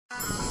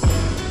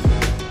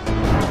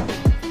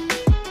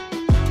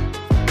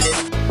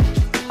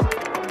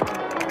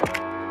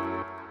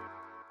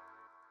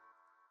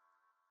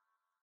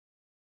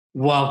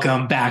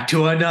Welcome back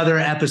to another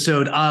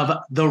episode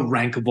of the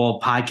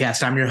Rankable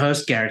podcast. I'm your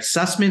host, Garrett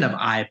Sussman of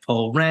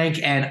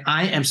iPullRank, and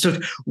I am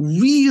stoked.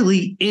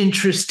 Really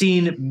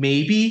interesting,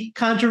 maybe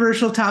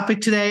controversial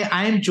topic today.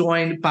 I am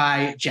joined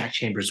by Jack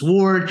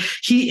Chambers-Ward.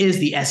 He is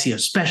the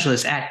SEO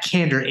specialist at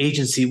Candour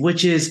Agency,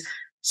 which is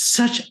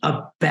such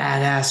a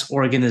badass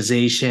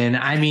organization.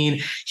 I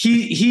mean,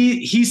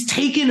 he's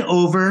taken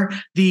over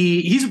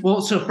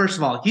so first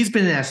of all, he's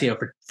been in SEO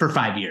for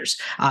 5 years,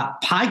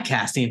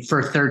 podcasting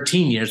for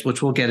 13 years,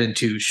 which we'll get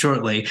into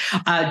shortly.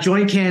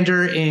 Joined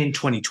Candour in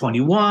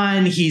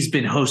 2021. He's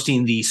been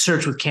hosting the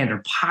Search with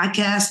Candour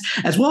podcast,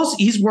 as well as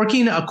he's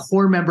working a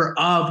core member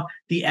of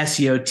the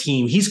SEO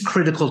team. He's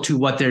critical to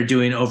what they're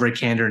doing over at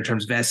Candour in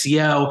terms of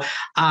SEO.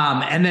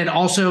 And then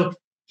also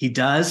he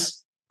does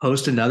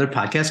host another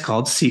podcast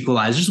called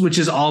Sequelizers, which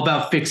is all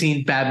about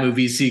fixing bad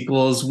movie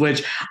sequels,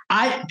 which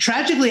I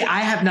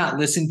have not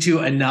listened to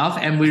enough.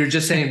 And we were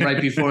just saying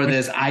right before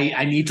this,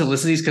 I need to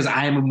listen to these because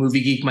I am a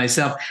movie geek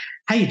myself.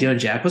 How you doing,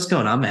 Jack? What's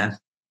going on, man?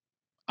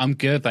 I'm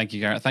good. Thank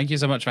you, Garrett. Thank you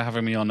so much for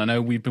having me on. I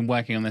know we've been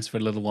working on this for a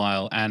little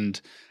while.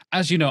 And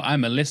as you know,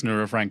 I'm a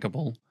listener of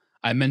Rankable.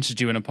 I mentioned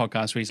you in a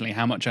podcast recently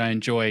how much I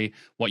enjoy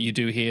what you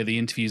do here, the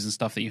interviews and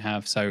stuff that you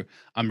have. So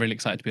I'm really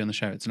excited to be on the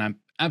show. It's an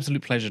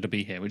absolute pleasure to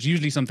be here, which is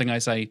usually something I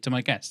say to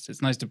my guests.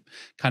 It's nice to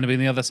kind of be on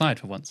the other side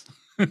for once.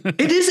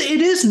 It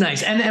is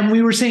nice. And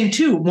we were saying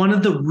too, one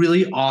of the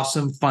really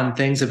awesome, fun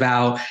things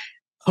about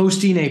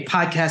hosting a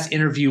podcast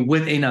interview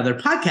with another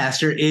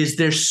podcaster is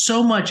there's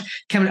so much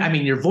I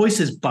mean, your voice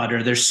is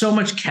butter. There's so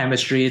much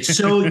chemistry. It's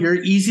so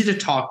you're easy to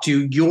talk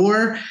to.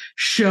 Your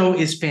show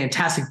is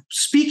fantastic.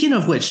 Speaking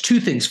of which,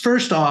 two things.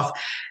 First off,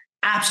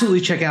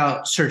 absolutely check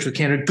out Search with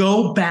Candour.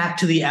 Go back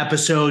to the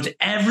episodes.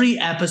 Every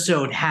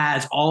episode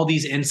has all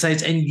these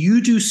insights, and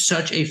you do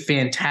such a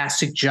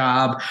fantastic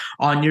job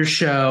on your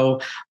show.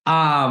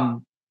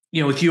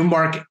 With you,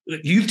 Mark,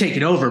 you've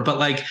taken over, but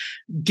like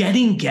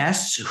getting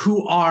guests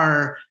who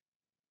are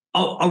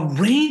a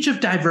range of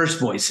diverse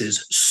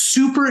voices,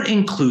 super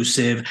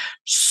inclusive,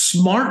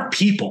 smart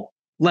people,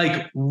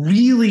 like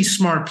really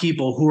smart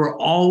people who are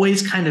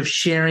always kind of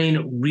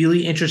sharing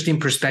really interesting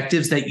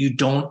perspectives that you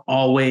don't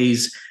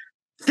always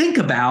think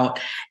about.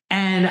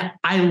 And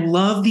I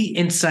love the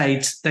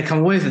insights that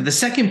come with it. The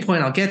second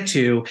point I'll get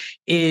to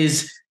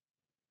is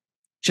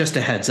just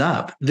a heads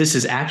up. This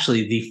is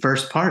actually the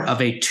first part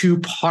of a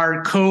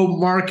 2-part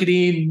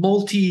co-marketing,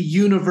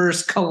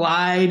 multi-universe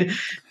collide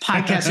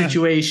podcast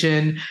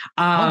situation.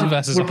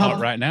 Multiverse is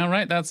hot right now,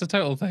 right? That's the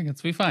total thing.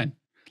 It's be fine.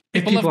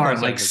 People are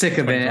like sick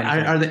of it.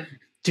 Are they?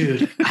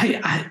 Dude,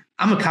 I'm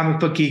a comic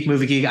book geek,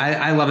 movie geek.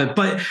 I love it.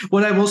 But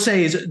what I will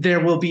say is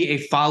there will be a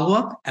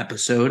follow-up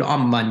episode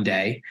on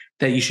Monday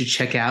that you should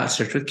check out,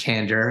 Search with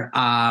Candour.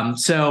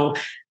 So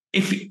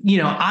if,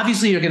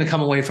 obviously you're going to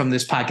come away from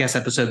this podcast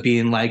episode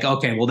being like,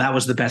 okay, well, that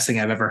was the best thing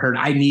I've ever heard.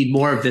 I need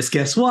more of this.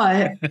 Guess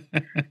what?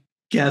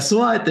 Guess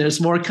what? There's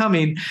more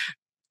coming.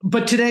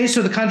 But today,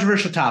 so the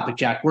controversial topic,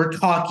 Jack, we're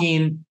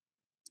talking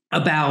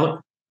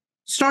about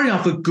starting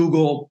off with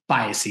Google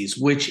biases,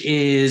 which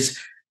is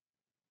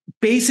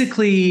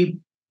basically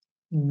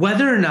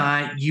whether or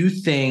not you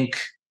think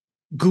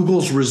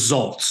Google's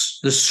results,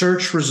 the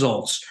search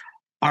results,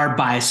 are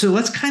biased. So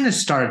let's kind of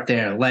start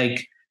there.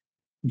 Like,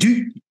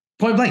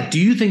 point blank, do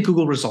you think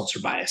Google results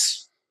are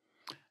biased?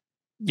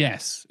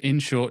 Yes. In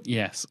short,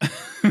 yes.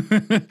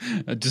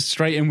 Just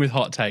straight in with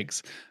hot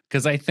takes.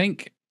 Because I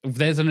think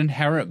there's an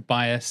inherent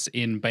bias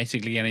in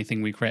basically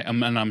anything we create.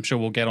 And I'm sure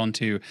we'll get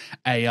onto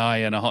AI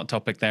and a hot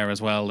topic there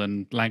as well,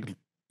 and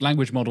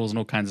language models and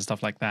all kinds of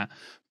stuff like that.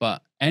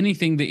 But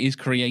anything that is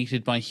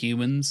created by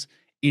humans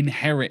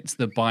inherits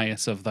the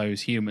bias of those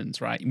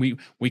humans, right?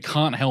 We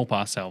can't help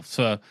ourselves,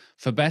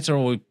 for better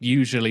or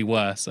usually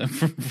worse,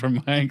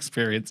 from my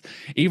experience.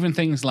 Even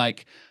things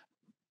like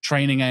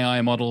training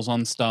AI models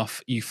on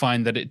stuff, you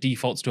find that it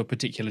defaults to a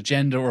particular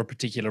gender or a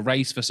particular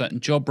race for certain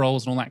job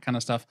roles and all that kind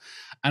of stuff.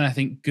 And I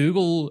think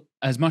Google,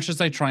 as much as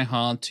they try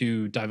hard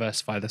to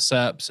diversify the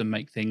SERPs and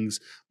make things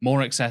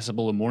more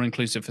accessible and more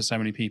inclusive for so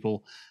many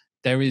people,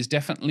 there is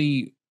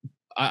definitely,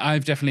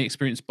 I've definitely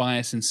experienced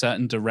bias in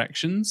certain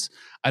directions.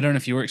 I don't know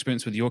if your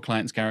experience with your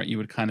clients, Garrett, you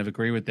would kind of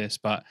agree with this,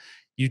 but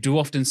you do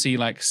often see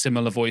like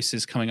similar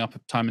voices coming up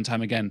time and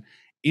time again.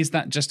 Is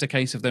that just a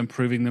case of them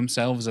proving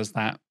themselves as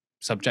that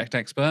subject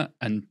expert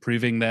and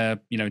proving their,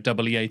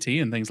 double EAT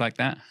and things like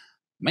that?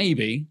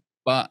 Maybe,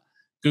 but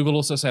Google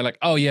also say like,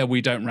 oh yeah,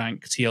 we don't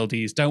rank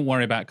TLDs. Don't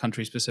worry about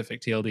country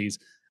specific TLDs.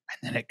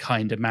 And then it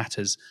kind of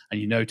matters.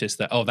 And you notice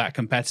that, oh, that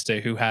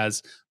competitor who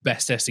has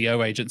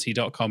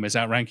bestseoagency.com is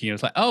outranking you.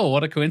 It's like, oh,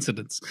 what a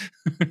coincidence.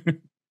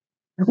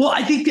 Well,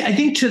 I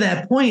think to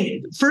that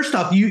point, first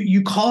off,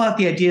 you call out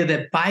the idea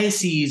that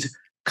biases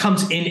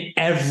comes in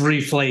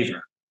every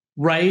flavor,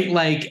 right?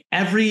 Like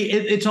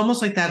it's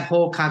almost like that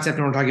whole concept,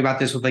 and we're talking about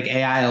this with like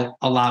AI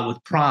a lot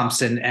with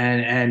prompts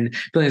and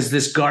there's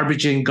this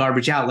garbage in,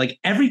 garbage out. Like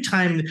every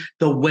time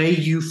the way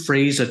you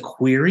phrase a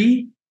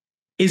query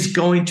is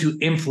going to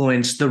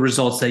influence the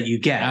results that you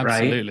get,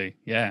 Absolutely. right?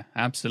 Yeah,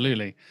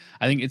 absolutely.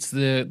 I think it's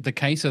the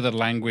case of the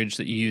language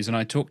that you use. And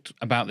I talked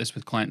about this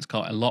with clients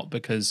quite a lot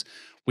because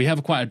we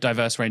have quite a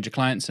diverse range of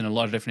clients in a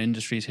lot of different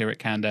industries here at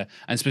Candour.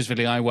 And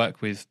specifically, I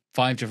work with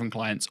 5 different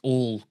clients,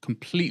 all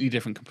completely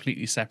different,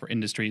 completely separate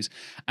industries.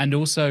 And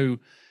also,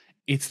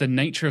 it's the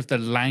nature of the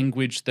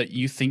language that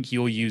you think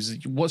you're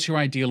using. What's your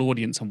ideal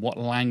audience and what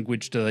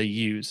language do they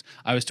use?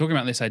 I was talking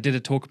about this. I did a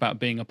talk about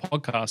being a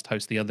podcast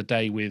host the other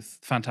day with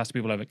fantastic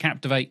people over at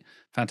Captivate,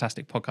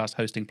 fantastic podcast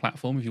hosting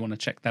platform. If you want to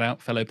check that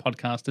out, fellow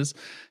podcasters,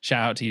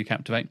 shout out to you,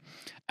 Captivate.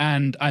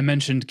 And I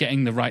mentioned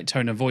getting the right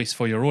tone of voice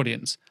for your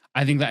audience.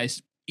 I think that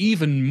is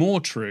even more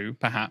true,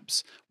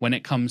 perhaps, when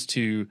it comes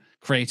to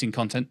creating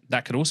content.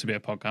 That could also be a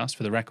podcast,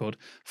 for the record,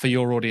 for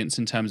your audience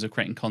in terms of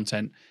creating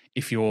content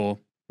if you're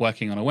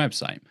working on a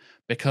website,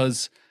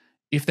 because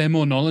if they're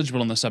more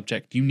knowledgeable on the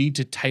subject, you need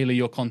to tailor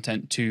your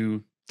content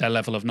to their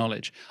level of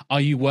knowledge.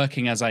 Are you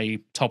working as a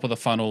top of the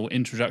funnel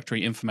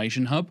introductory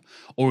information hub,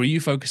 or are you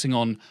focusing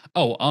on,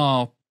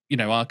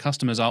 our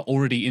customers are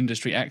already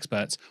industry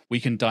experts, we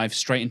can dive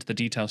straight into the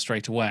details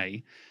straight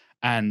away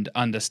and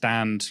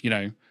understand,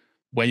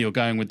 where you're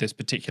going with this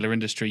particular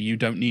industry? You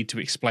don't need to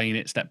explain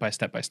it step by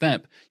step by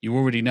step. You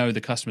already know the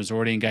customers are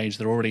already engaged.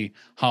 They're already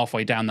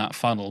halfway down that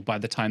funnel by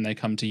the time they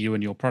come to you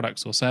and your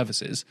products or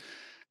services.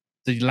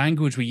 The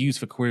language we use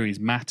for queries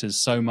matters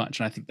so much.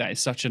 And I think that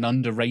is such an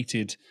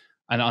underrated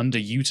and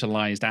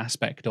underutilized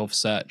aspect of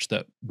search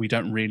that we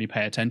don't really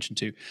pay attention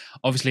to.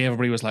 Obviously,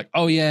 everybody was like,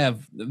 oh yeah,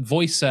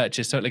 voice search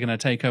is totally going to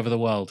take over the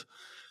world.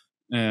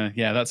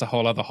 Yeah, that's a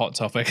whole other hot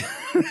topic.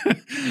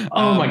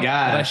 Oh my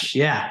gosh.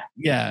 Yeah.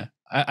 Yeah.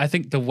 I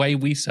think the way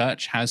we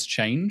search has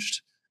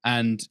changed.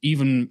 And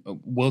even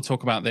we'll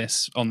talk about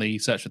this on the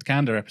Search with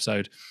Candour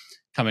episode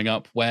coming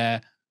up,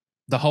 where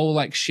the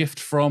whole shift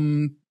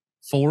from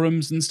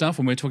forums and stuff,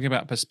 when we're talking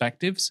about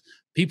perspectives,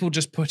 people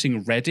just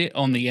putting Reddit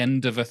on the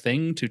end of a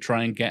thing to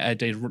try and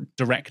get a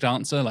direct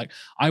answer. Like,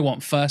 I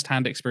want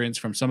firsthand experience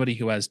from somebody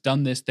who has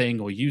done this thing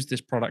or used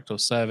this product or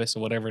service or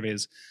whatever it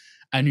is.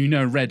 And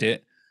Reddit,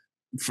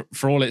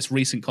 for all its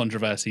recent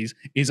controversies,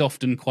 is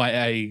often quite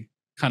a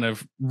kind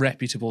of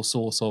reputable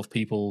source of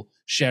people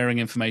sharing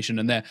information,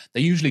 and they're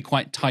usually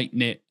quite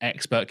tight-knit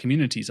expert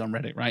communities on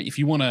Reddit, right? If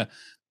you want a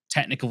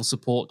technical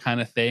support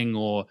kind of thing,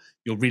 or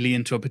you're really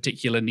into a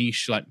particular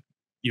niche, like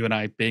you and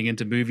I being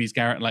into movies,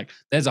 Garrett,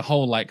 there's a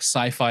whole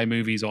sci-fi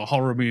movies or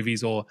horror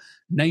movies, or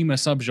name a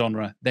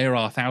subgenre, there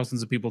are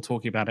thousands of people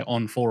talking about it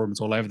on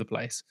forums all over the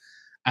place.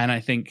 And I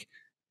think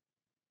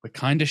we're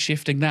kind of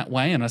shifting that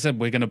way. And I said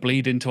we're going to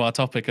bleed into our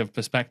topic of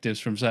perspectives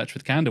from Search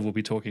with Candour we'll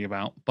be talking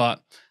about,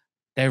 but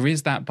there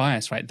is that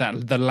bias, right?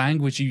 That the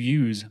language you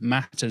use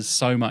matters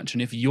so much.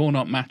 And if you're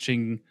not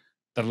matching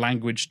the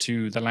language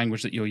to the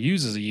language that your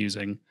users are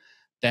using,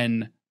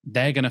 then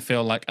they're going to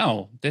feel like,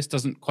 oh, this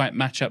doesn't quite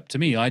match up to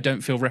me. I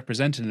don't feel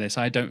represented in this.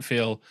 I don't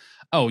feel,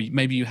 oh,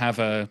 maybe you have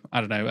a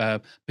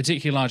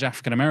particularly large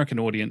African-American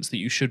audience that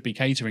you should be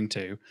catering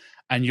to,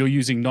 and you're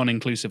using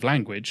non-inclusive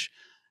language.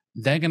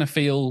 They're going to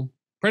feel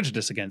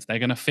prejudice against. They're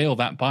going to feel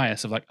that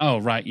bias of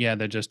oh, right, yeah,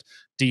 they're just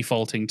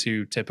defaulting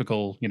to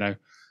typical,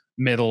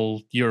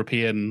 middle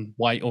European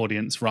white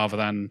audience rather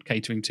than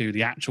catering to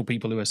the actual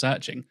people who are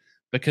searching,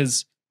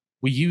 because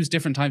we use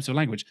different types of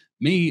language.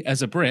 Me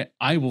as a Brit,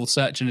 I will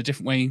search in a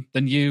different way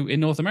than you in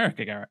North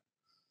America, Garrett.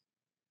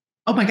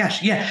 Oh my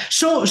gosh. Yeah.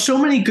 So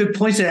many good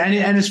points there.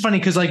 And it's funny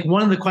because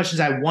one of the questions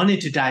I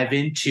wanted to dive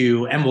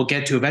into, and we'll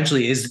get to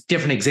eventually, is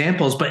different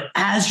examples. But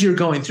as you're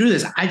going through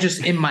this, I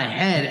just in my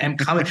head am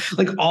coming,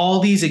 all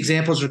these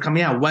examples are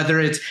coming out, whether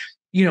it's,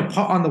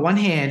 on the one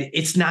hand,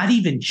 it's not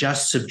even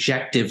just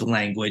subjective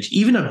language.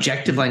 Even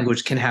objective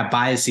language can have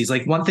biases.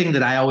 One thing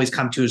that I always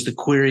come to is the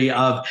query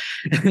of,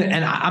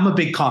 and I'm a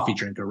big coffee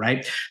drinker,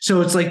 right? So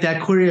it's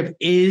that query of,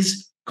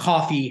 is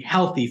coffee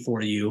healthy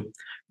for you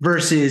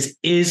versus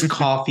is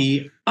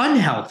coffee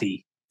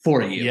unhealthy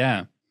for you?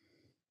 Yeah.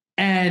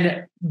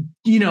 And,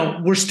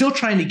 we're still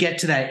trying to get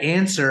to that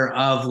answer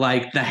of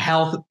the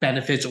health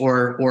benefits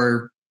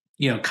or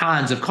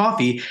cons of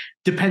coffee.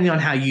 Depending on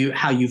how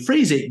you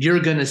phrase it, you're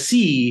going to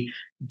see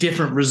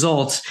different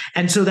results.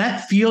 And so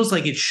that feels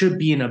like it should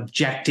be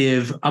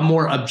a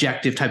more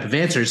objective type of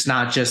answer. It's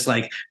not just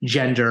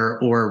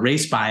gender or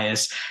race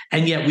bias.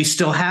 And yet we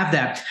still have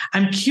that.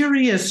 I'm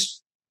curious.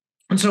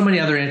 And so many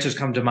other answers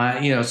come to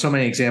mind, so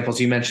many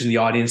examples. You mentioned the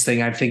audience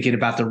thing. I'm thinking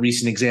about the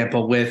recent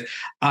example with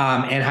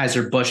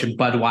Anheuser-Busch and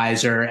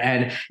Budweiser,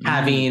 and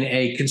having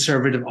a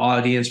conservative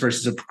audience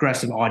versus a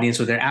progressive audience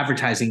with their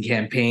advertising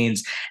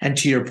campaigns. And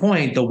to your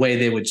point, the way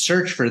they would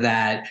search for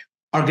that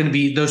are going to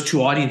be, those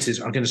two audiences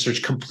are going to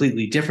search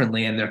completely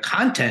differently, and their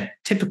content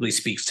typically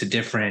speaks to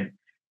different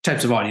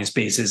types of audience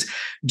bases.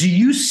 Do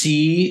you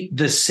see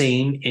the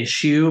same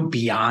issue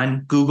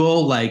beyond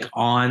Google,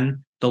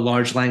 on the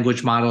large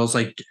language models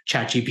like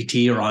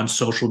ChatGPT, or on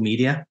social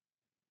media?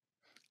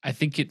 I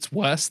think it's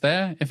worse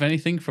there, if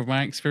anything, from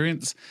my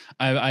experience.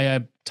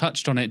 I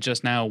touched on it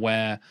just now,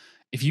 where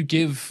if you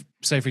give,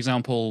 say, for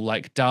example,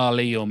 like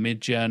DALL-E or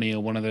Midjourney or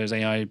one of those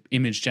AI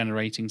image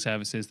generating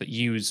services that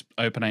use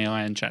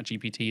OpenAI and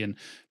ChatGPT and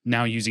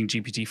now using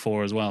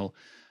GPT-4 as well,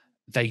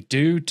 they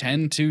do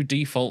tend to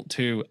default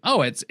to,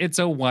 oh, it's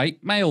a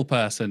white male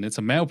person. It's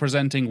a male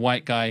presenting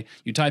white guy.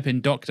 You type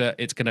in doctor,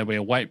 it's going to be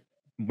a white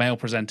male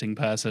presenting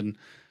person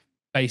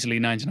basically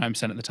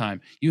 99% of the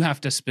time. You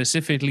have to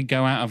specifically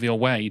go out of your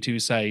way to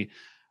say,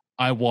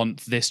 I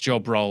want this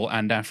job role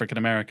and African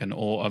American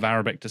or of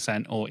Arabic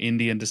descent or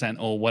Indian descent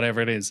or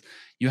whatever it is.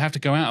 You have to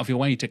go out of your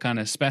way to kind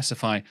of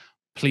specify,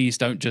 please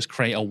don't just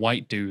create a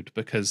white dude,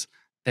 because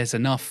there's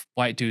enough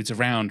white dudes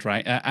around,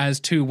 right?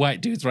 As two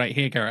white dudes right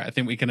here, Garrett, I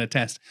think we can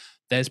attest,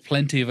 there's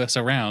plenty of us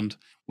around.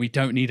 We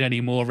don't need any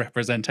more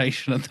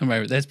representation at the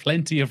moment. There's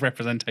plenty of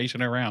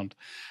representation around.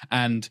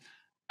 And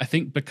I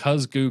think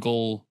because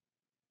Google,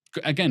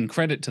 again,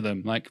 credit to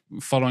them, like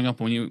following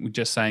up on what you were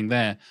just saying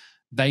there,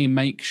 they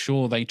make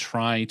sure they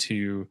try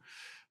to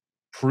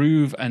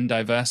prove and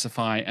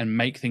diversify and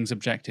make things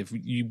objective.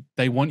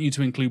 They want you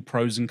to include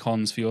pros and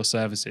cons for your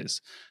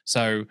services.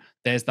 So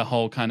there's the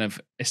whole kind of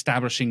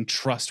establishing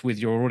trust with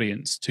your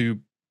audience to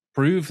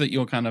prove that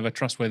you're kind of a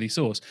trustworthy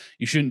source.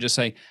 You shouldn't just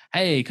say,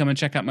 hey, come and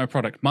check out my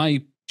product.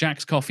 My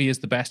Jack's coffee is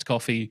the best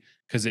coffee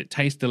because it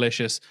tastes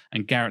delicious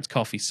and Garrett's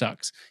coffee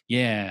sucks.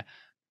 Yeah,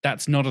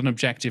 that's not an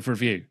objective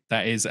review.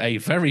 That is a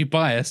very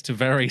biased,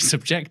 very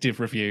subjective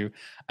review.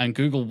 And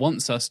Google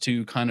wants us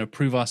to kind of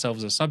prove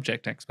ourselves as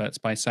subject experts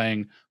by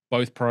saying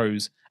both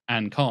pros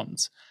and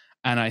cons.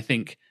 And I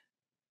think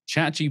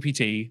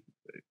ChatGPT,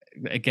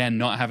 again,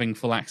 not having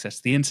full access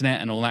to the internet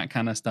and all that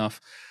kind of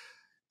stuff,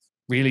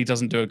 really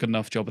doesn't do a good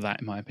enough job of that,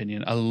 in my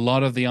opinion. A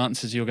lot of the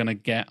answers you're going to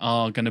get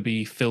are going to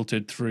be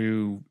filtered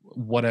through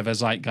whatever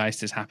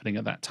zeitgeist is happening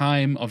at that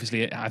time.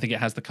 Obviously, I think it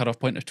has the cutoff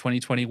point of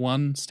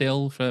 2021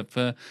 still for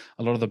a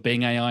lot of the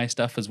Bing AI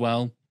stuff as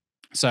well.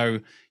 So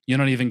you're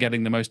not even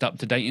getting the most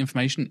up-to-date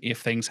information if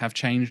things have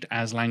changed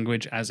as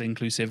language, as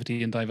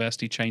inclusivity and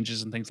diversity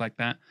changes and things like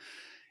that.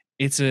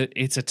 It's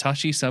a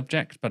touchy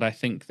subject, but I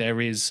think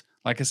there is,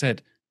 like I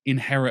said,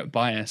 inherent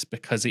bias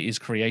because it is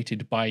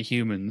created by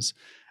humans.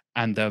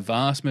 And the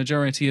vast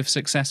majority of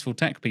successful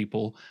tech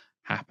people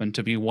happen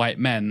to be white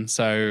men.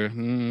 So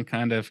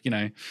kind of, you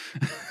know.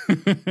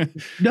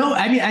 No,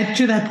 I mean,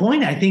 to that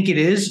point, I think it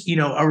is,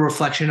 a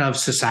reflection of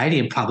society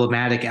and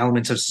problematic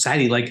elements of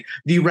society. Like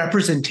the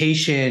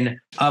representation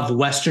of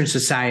Western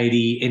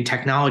society in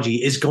technology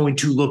is going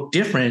to look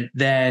different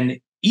than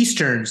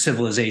Eastern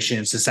civilization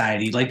and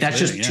society. Like that's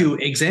just two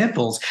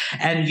examples.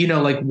 And,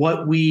 like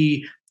what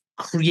we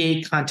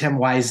create content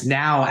wise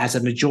now as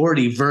a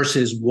majority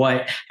versus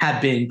what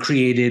have been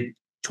created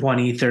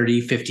 20,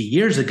 30, 50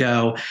 years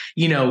ago,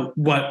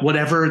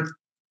 whatever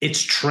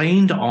it's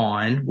trained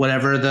on,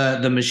 whatever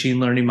the machine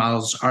learning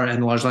models are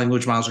and the large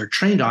language models are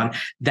trained on,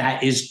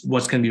 that is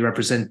what's going to be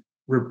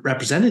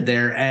represented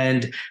there.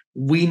 And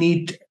we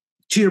need,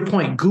 to your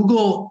point,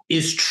 Google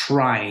is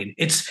trying.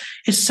 It's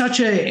such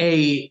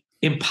a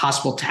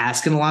impossible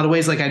task in a lot of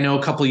ways. Like I know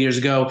a couple of years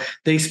ago,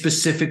 they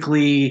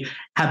specifically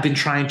have been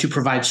trying to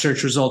provide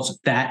search results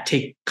that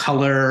take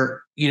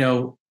color,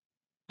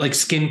 like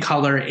skin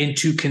color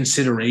into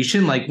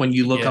consideration. Like when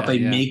you look up a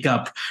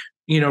makeup,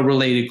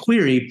 related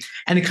query,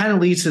 and it kind of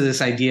leads to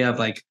this idea of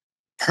like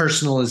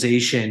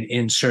personalization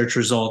in search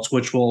results,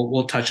 which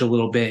we'll touch a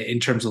little bit in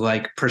terms of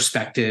like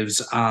perspectives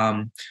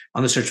on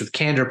the Search with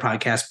Candour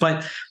podcast.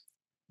 But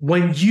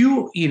when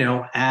you,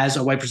 as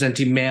a white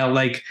presenting male,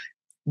 like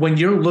when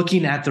you're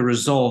looking at the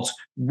results,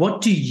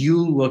 what do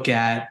you look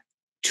at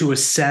to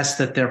assess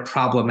that they're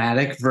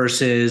problematic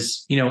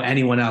versus,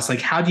 anyone else?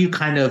 Like, how do you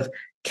kind of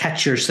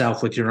catch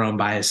yourself with your own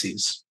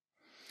biases?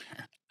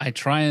 I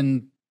try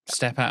and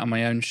step out of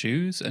my own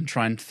shoes and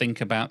try and think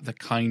about the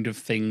kind of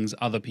things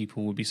other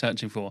people would be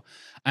searching for.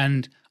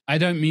 And I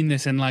don't mean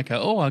this in like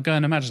I'll go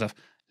and imagine stuff.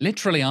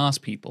 Literally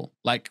ask people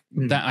like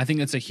that. I think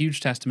that's a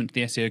huge testament to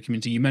the SEO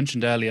community. You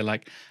mentioned earlier,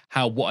 like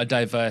what a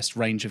diverse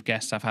range of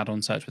guests I've had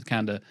on Search with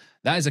Candour.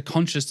 That is a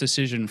conscious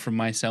decision from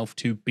myself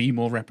to be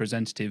more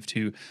representative,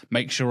 to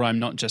make sure I'm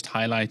not just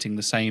highlighting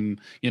the same,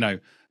 2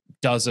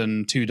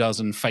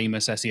 dozen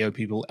famous SEO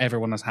people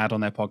everyone has had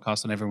on their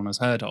podcast and everyone has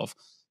heard of.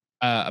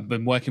 I've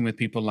been working with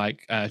people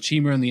like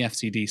Chima and the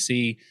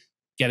FCDC,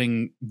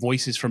 getting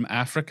voices from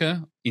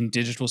Africa in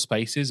digital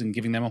spaces and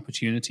giving them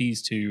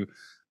opportunities to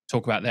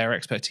talk about their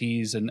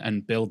expertise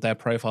and build their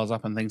profiles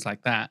up and things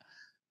like that.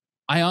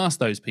 I asked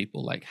those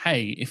people like,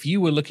 hey, if you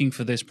were looking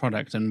for this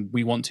product and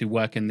we want to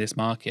work in this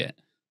market,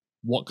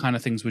 what kind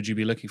of things would you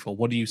be looking for?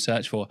 What do you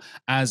search for?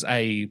 As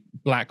a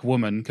Black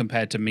woman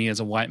compared to me as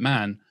a white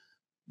man,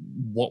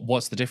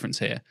 what's the difference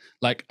here?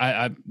 Like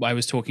I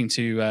was talking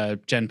to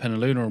Jen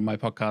Penaluna on my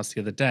podcast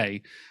the other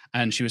day,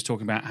 and she was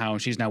talking about how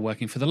she's now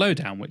working for The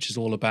Lowdown, which is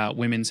all about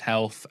women's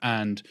health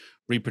and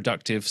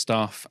reproductive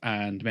stuff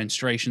and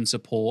menstruation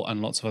support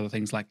and lots of other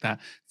things like that.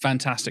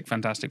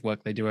 Fantastic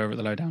work they do over at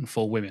The Lowdown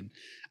for women.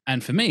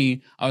 And for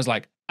me, I was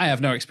like, I have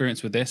no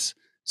experience with this,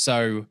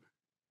 so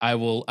I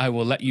will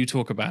let you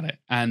talk about it.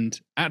 And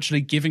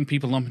actually giving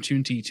people an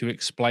opportunity to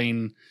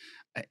explain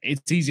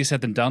it's easier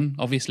said than done,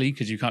 obviously,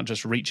 because you can't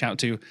just reach out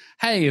to,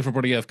 hey,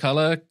 everybody of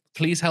color,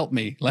 please help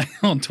me, like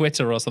on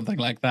Twitter or something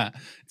like that.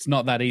 It's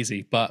not that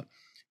easy, but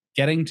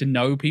getting to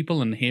know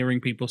people and hearing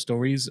people's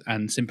stories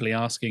and simply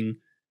asking,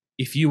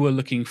 if you were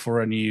looking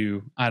for a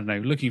new, I don't know,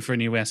 looking for a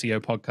new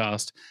SEO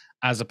podcast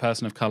as a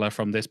person of color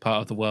from this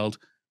part of the world,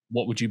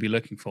 what would you be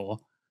looking for?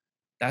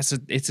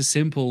 It's a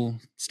simple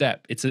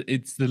step. It's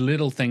the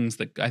little things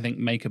that I think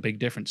make a big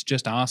difference.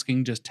 Just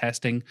asking, just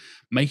testing,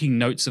 making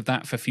notes of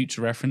that for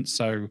future reference.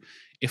 So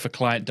if a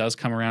client does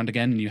come around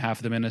again and you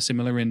have them in a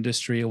similar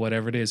industry or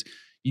whatever it is,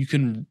 you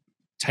can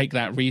take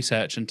that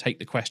research and take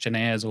the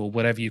questionnaires or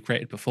whatever you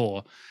created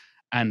before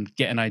and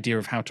get an idea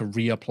of how to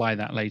reapply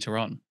that later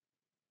on.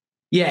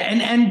 Yeah,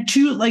 and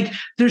two, like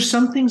there's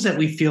some things that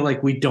we feel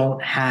like we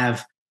don't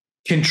have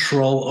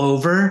control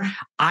over.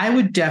 I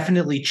would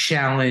definitely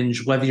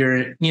challenge whether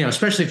you're,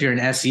 especially if you're an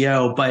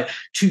SEO, but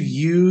to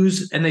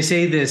use, and they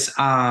say this,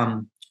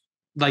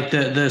 like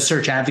the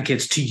search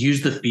advocates, to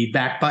use the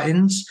feedback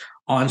buttons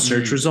on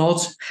search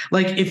results.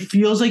 Like it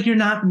feels like you're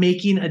not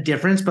making a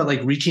difference, but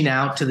like reaching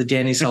out to the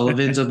Danny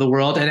Sullivans of the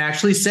world and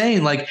actually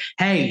saying like,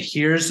 hey,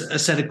 here's a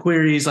set of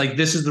queries. Like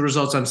this is the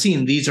results I'm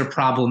seeing. These are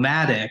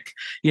problematic,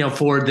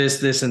 for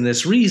this, and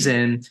this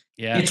reason.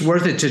 Yeah. It's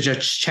worth it to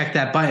just check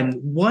that button.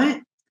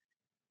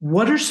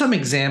 What are some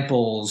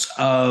examples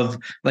of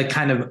like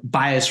kind of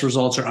biased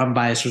results or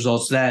unbiased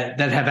results that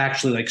have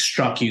actually like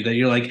struck you that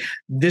you're like,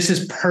 this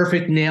is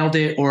perfect, nailed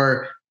it,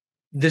 or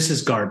this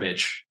is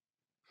garbage?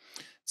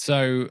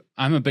 So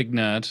I'm a big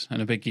nerd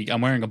and a big geek.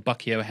 I'm wearing a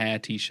Bucky O'Hare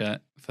t-shirt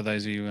for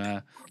those of you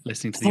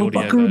listening to the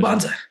audio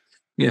version.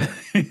 Yeah.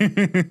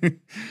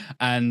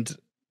 And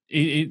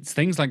it's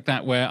things like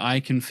that where I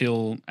can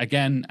feel,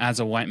 again,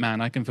 as a white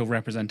man, I can feel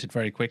represented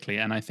very quickly.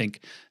 And I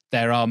think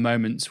there are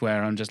moments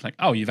where I'm just like,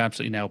 oh, you've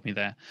absolutely nailed me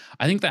there.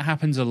 I think that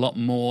happens a lot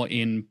more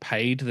in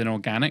paid than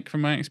organic from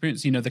my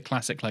experience. The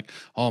classic like,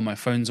 oh, my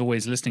phone's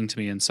always listening to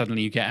me. And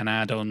suddenly you get an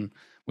ad on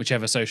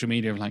whichever social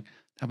media of like,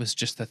 that was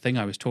just the thing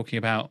I was talking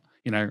about,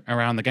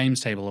 around the games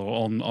table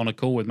or on a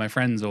call with my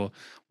friends or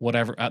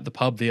whatever at the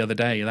pub the other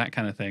day, that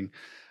kind of thing.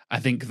 I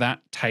think that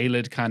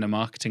tailored kind of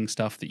marketing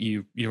stuff that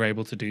you're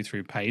able to do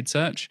through paid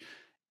search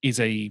is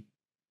a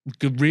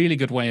really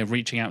good way of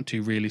reaching out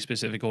to really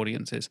specific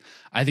audiences.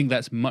 I think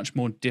that's much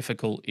more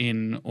difficult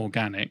in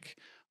organic,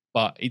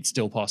 but it's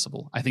still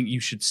possible. I think you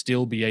should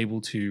still be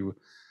able to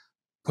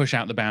push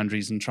out the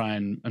boundaries and try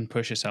and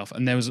push yourself.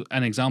 And there was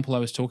an example. I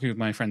was talking with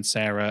my friend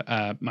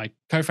Sarah, my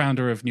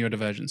co-founder of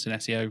Neurodivergence in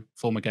SEO,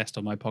 former guest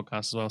on my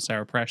podcast as well,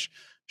 Sarah Presh.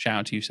 Shout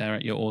out to you,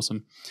 Sarah. You're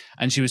awesome.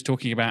 And she was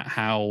talking about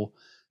how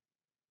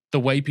the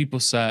way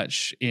people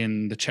search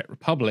in the Czech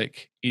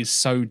Republic is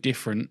so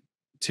different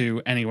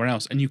to anywhere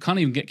else. And you can't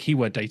even get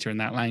keyword data in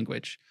that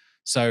language.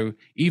 So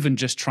even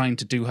just trying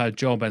to do her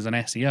job as an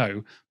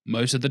SEO,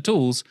 most of the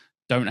tools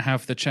don't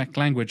have the Czech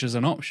language as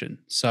an option.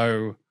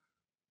 So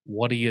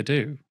what do you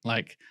do?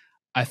 Like,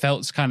 I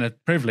felt kind of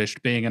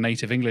privileged being a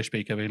native English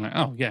speaker, being like,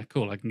 oh yeah,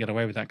 cool, I can get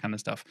away with that kind of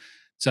stuff.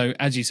 So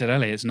as you said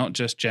earlier, it's not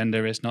just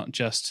gender, it's not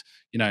just,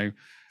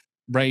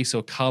 race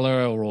or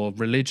color or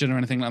religion or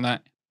anything like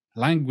that.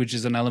 Language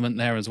is an element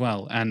there as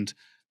well. And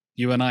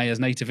you and I,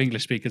 as native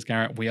English speakers,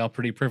 Garrett, we are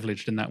pretty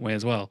privileged in that way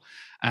as well.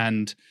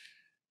 And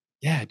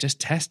yeah, just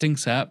testing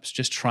SERPs,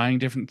 just trying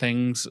different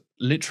things,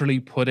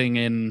 literally putting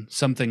in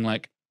something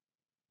like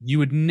you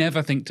would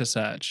never think to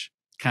search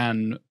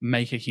can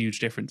make a huge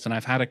difference. And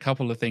I've had a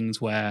couple of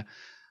things where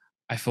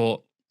I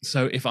thought,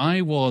 so if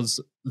I was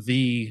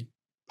the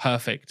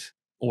perfect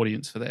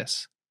audience for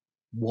this,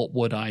 what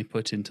would I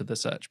put into the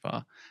search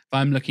bar? If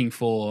I'm looking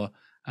for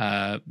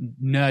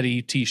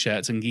nerdy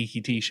t-shirts and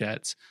geeky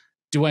t-shirts,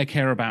 do I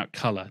care about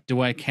color?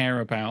 Do I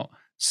care about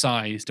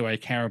size? Do I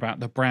care about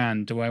the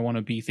brand? Do I want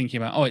to be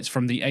thinking about, oh, it's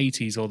from the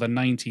 80s or the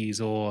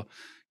 90s or,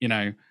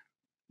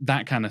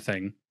 that kind of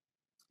thing?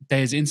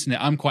 There's instant.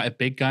 I'm quite a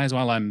big guy as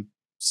well. I'm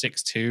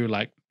 6'2",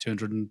 like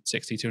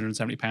 260,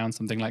 270 pounds,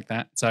 something like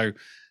that. So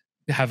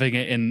having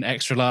it in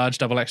extra large,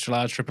 double extra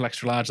large, triple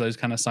extra large, those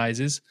kind of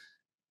sizes,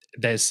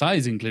 there's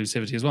size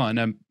inclusivity as well. I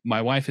know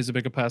my wife is a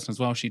bigger person as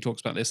well. She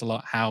talks about this a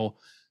lot, how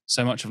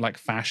so much of like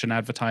fashion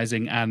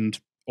advertising and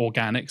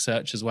organic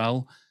search as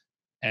well,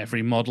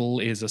 every model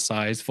is a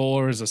size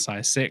 4, is a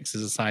size 6,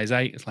 is a size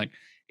 8. It's like,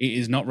 it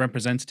is not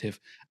representative.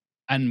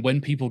 And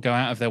when people go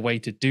out of their way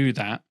to do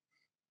that,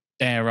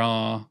 there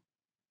are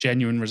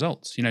genuine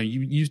results. You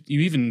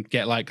even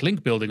get like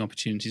link building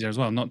opportunities there as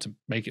well, not to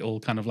make it all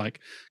kind of like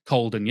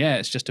cold and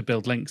it's just to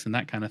build links and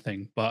that kind of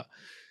thing. But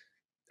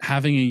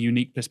having a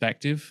unique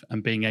perspective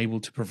and being able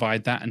to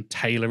provide that and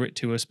tailor it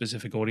to a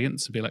specific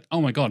audience, to be like,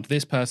 oh my God,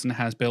 this person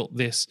has built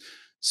this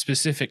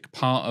specific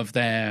part of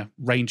their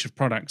range of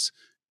products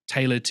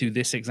tailored to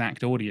this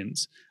exact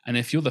audience. And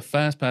if you're the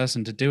first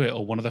person to do it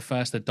or one of the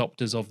first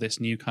adopters of this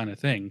new kind of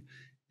thing,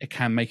 it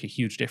can make a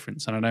huge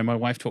difference. And I know my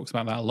wife talks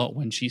about that a lot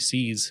when she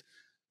sees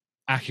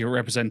accurate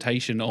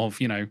representation of,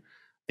 the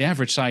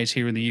average size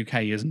here in the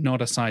UK is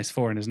not a size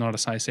 4 and is not a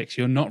size 6.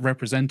 You're not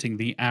representing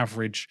the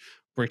average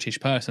British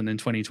person in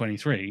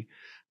 2023.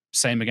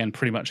 Same again,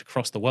 pretty much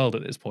across the world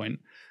at this point.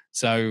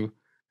 So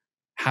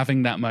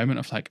having that moment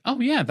of like, oh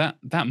yeah,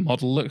 that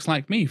model looks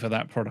like me for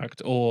that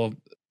product, or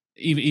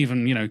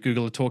even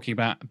Google are talking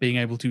about being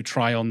able to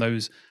try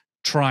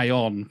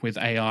on with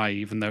AI,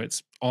 even though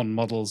it's on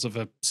models of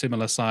a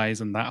similar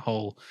size and that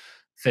whole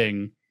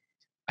thing.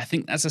 I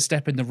think that's a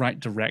step in the right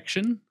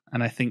direction.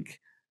 And I think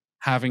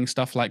having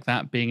stuff like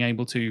that, being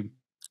able to,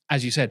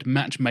 as you said,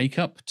 match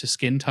makeup to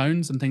skin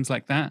tones and things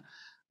like that.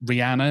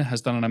 Rihanna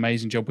has done an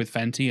amazing job with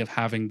Fenty of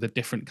having the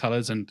different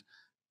colors, and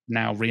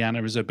now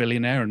Rihanna is a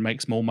billionaire and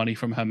makes more money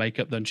from her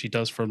makeup than she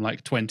does from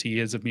like 20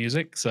 years of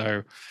music.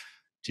 So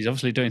she's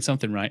obviously doing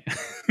something right.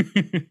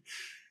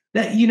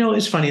 That,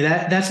 it's funny,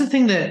 that's the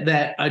thing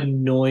that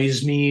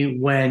annoys me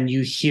when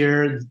you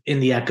hear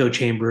in the echo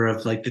chamber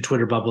of like the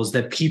Twitter bubbles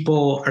that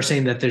people are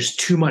saying that there's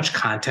too much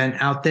content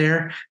out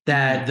there,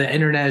 that the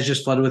internet is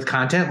just flooded with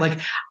content. Like,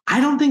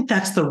 I don't think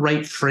that's the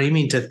right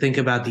framing to think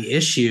about the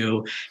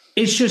issue.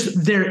 It's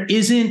just there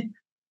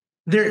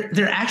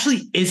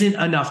actually isn't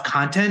enough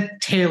content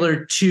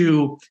tailored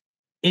to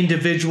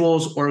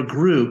individuals or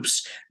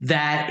groups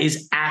that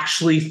is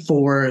actually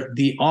for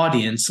the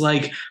audience.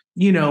 Like,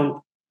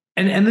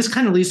 and this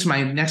kind of leads to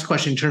my next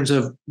question in terms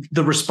of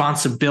the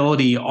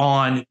responsibility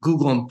on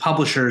Google and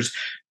publishers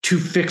to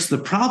fix the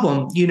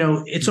problem.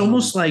 It's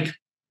almost like,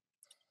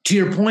 to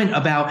your point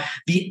about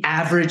the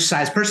average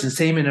size person,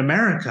 same in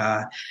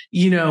America,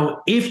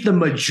 if the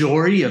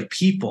majority of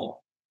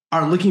people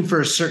are looking for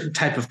a certain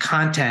type of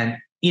content,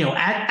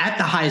 at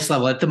the highest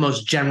level, at the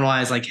most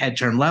generalized, like head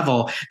term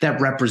level that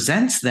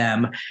represents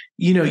them,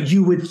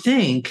 you would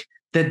think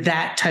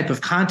that type of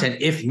content,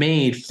 if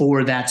made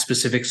for that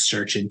specific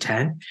search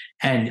intent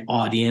and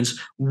audience,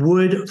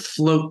 would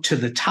float to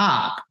the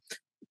top.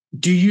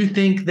 Do you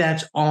think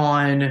that's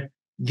on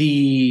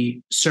the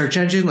search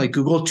engine like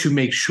Google to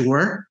make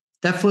sure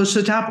that floats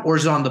to the top, or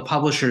is it on the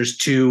publishers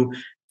to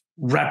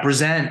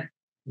represent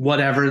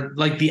whatever,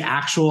 like the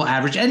actual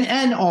average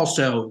and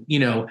also,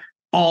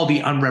 all the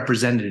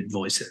unrepresented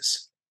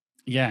voices?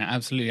 Yeah,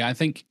 absolutely. I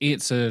think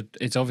it's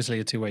obviously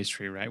a two-way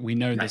street, right? We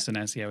know this in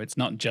SEO. It's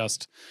not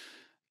just,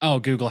 oh,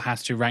 Google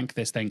has to rank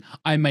this thing.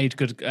 I made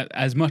good,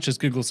 as much as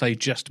Google say,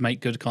 just make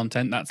good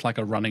content. That's like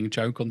a running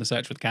joke on the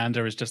Search with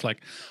Candour. It's just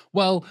like,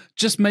 well,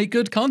 just make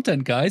good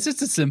content, guys.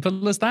 It's as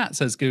simple as that,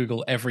 says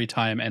Google every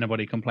time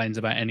anybody complains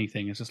about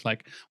anything. It's just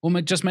like,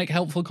 well, just make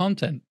helpful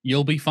content.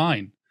 You'll be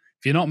fine.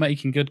 If you're not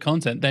making good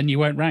content, then you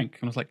won't rank.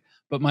 And I was like,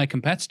 but my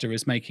competitor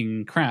is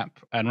making crap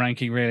and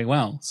ranking really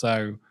well.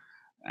 So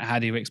how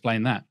do you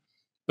explain that?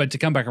 But to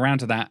come back around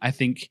to that, I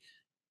think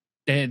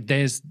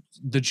there's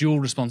the dual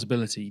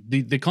responsibility.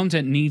 The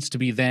content needs to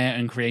be there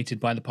and created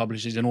by the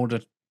publishers in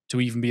order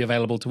to even be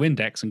available to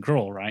index and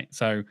crawl, right?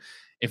 So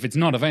if it's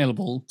not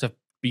available to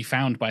be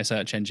found by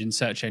search engines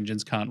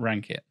can't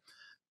rank it.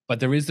 But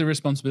there is the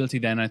responsibility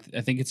then. I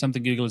think it's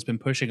something Google has been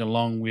pushing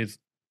along with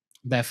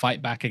their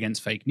fight back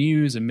against fake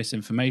news and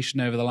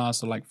misinformation over the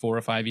last like 4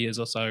 or 5 years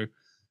or so.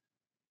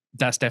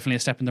 That's definitely a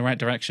step in the right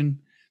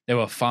direction. There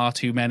were far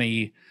too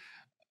many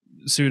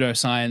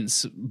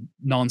pseudoscience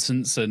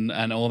nonsense and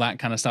all that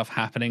kind of stuff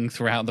happening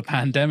throughout the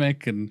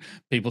pandemic, and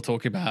people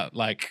talking about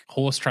like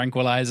horse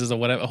tranquilizers or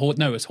whatever.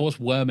 No, it's horse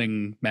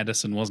worming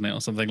medicine, wasn't it?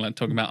 Or something, like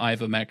talking about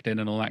ivermectin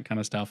and all that kind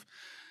of stuff.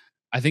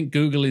 I think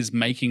Google is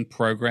making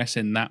progress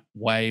in that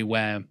way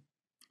where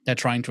they're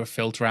trying to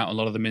filter out a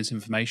lot of the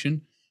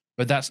misinformation,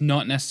 but that's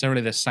not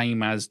necessarily the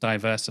same as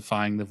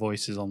diversifying the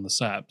voices on the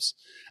SERPs.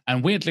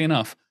 And weirdly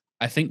enough,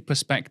 I think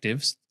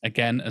perspectives,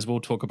 again, as we'll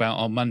talk about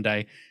on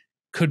Monday,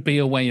 could be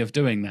a way of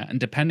doing that. And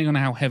depending on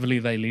how heavily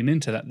they lean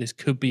into that, this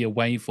could be a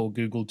way for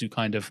Google to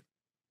kind of,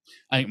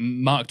 I think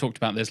Mark talked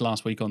about this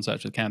last week on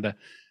Search with Candour,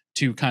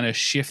 to kind of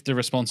shift the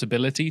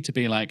responsibility to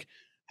be like,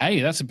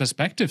 hey, that's a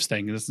perspectives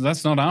thing.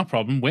 That's not our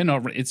problem.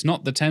 It's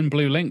not the 10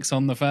 blue links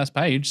on the first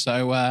page.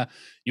 So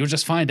you'll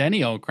just find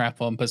any old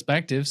crap on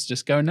perspectives.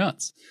 Just go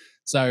nuts.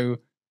 So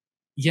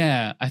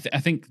yeah, I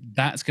think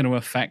that's going to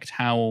affect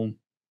how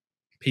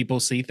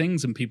people see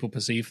things and people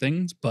perceive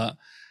things. But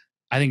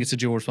I think it's a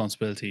dual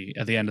responsibility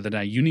at the end of the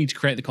day. You need to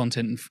create the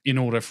content in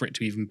order for it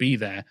to even be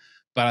there.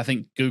 But I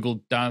think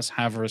Google does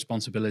have a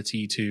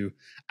responsibility to,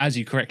 as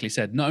you correctly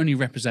said, not only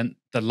represent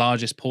the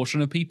largest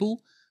portion of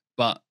people,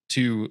 but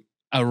to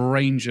a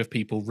range of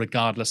people,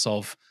 regardless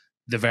of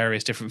the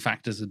various different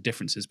factors and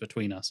differences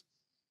between us.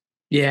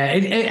 Yeah,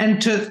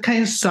 and to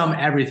kind of sum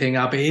everything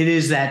up, it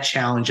is that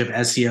challenge of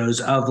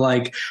SEOs of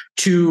like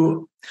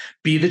to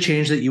be the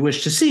change that you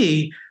wish to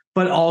see,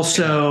 but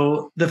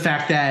also the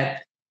fact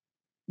that,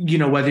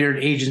 whether you're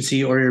an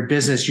agency or your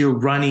business, you're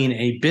running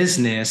a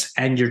business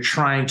and you're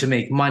trying to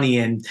make money.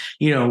 And,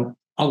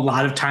 a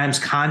lot of times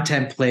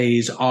content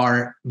plays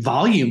are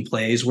volume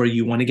plays where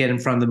you want to get in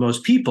front of the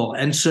most people.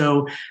 And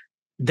so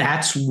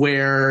that's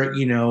where,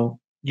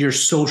 your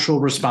social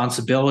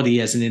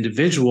responsibility as an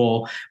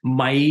individual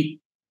might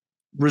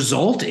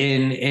result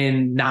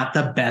in not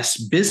the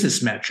best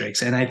business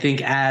metrics. And I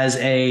think as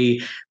a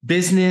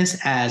business,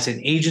 as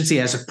an agency,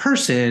 as a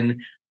person,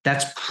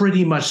 that's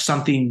pretty much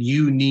something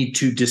you need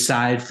to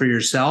decide for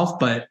yourself.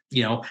 But,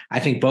 I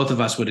think both of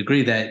us would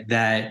agree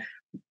that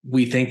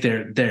we think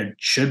there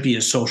should be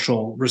a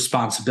social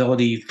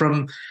responsibility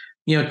from,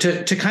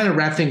 to kind of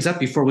wrap things up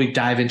before we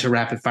dive into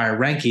rapid fire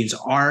rankings.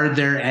 Are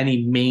there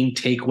any main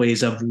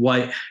takeaways of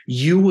what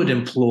you would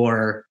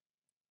implore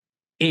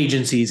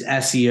agencies,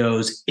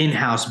 SEOs,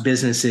 in-house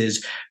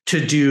businesses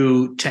to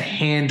do to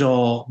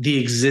handle the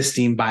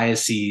existing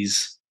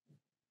biases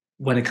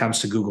when it comes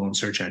to Google and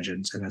search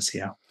engines and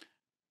SEO?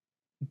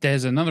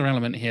 There's another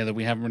element here that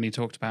we haven't really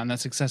talked about, and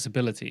that's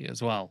accessibility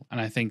as well. And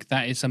I think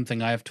that is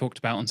something I have talked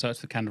about on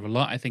Search with Candour a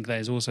lot. I think that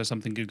is also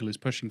something Google is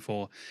pushing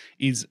for,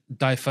 is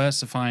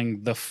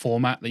diversifying the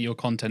format that your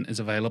content is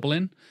available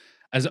in.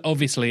 As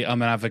obviously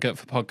I'm an advocate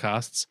for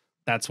podcasts.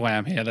 That's why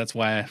I'm here. That's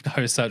why I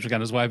host Search with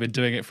Candour. That's why I've been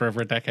doing it for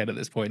over a decade at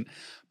this point.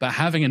 But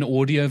having an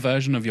audio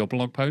version of your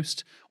blog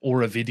post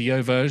or a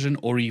video version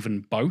or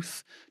even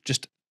both,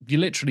 just you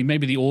literally,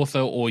 maybe the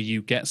author or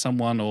you get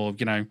someone or,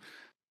 you know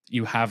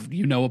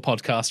a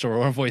podcaster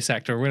or a voice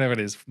actor or whatever it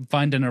is,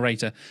 find a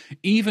narrator.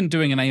 Even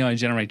doing an AI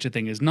generated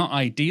thing is not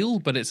ideal,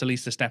 but it's at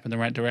least a step in the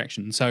right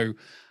direction. So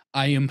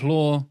I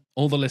implore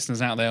all the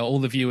listeners out there, all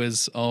the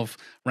viewers of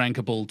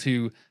Rankable,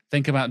 to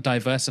think about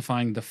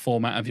diversifying the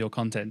format of your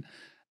content.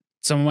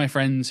 Some of my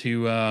friends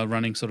who are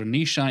running sort of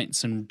niche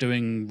sites and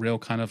doing real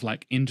kind of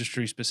like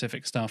industry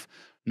specific stuff,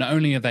 not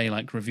only are they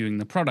like reviewing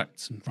the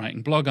products and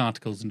writing blog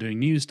articles and doing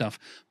news stuff,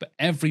 but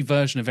every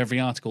version of every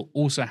article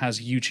also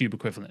has YouTube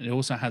equivalent. It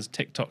also has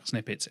TikTok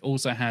snippets. It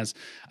also has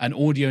an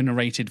audio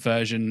narrated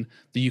version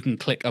that you can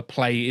click a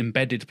play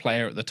embedded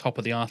player at the top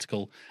of the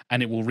article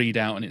and it will read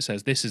out and it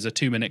says, this is a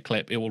 2-minute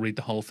clip. It will read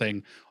the whole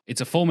thing.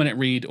 It's a 4-minute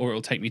read or it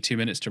will take me 2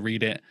 minutes to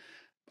read it.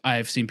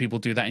 I've seen people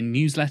do that in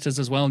newsletters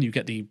as well. You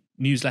get the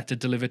newsletter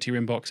delivered to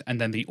your inbox and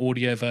then the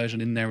audio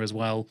version in there as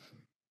well.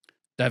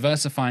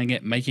 Diversifying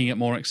it, making it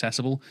more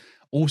accessible,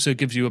 also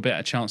gives you a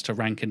better chance to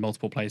rank in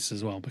multiple places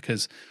as well,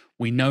 because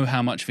we know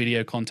how much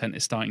video content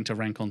is starting to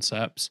rank on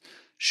SERPs.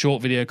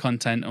 Short video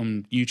content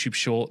on YouTube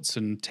Shorts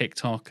and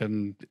TikTok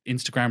and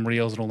Instagram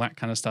Reels and all that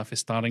kind of stuff is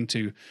starting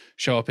to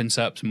show up in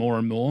SERPs more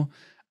and more.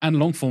 And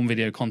long form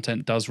video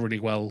content does really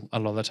well a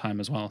lot of the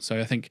time as well. So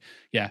I think,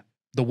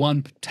 the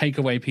one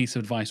takeaway piece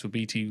of advice would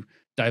be to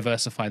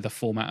diversify the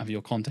format of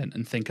your content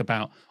and think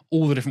about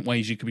all the different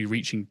ways you could be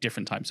reaching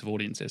different types of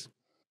audiences.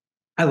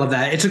 I love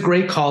that. It's a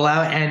great call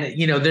out. And,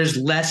 there's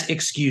less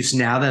excuse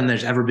now than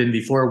there's ever been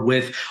before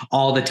with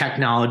all the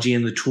technology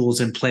and the tools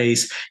in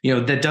place,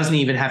 that doesn't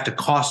even have to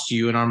cost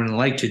you an arm and a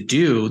leg to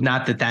do.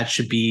 Not that that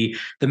should be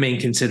the main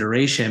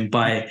consideration,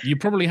 but you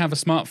probably have a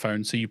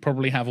smartphone. So you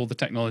probably have all the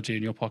technology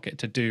in your pocket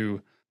to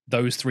do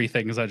those 3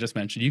 things I just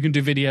mentioned. You can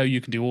do video, you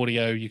can do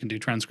audio, you can do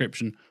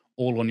transcription,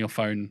 all on your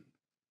phone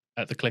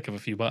at the click of a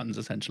few buttons,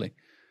 essentially.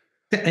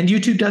 And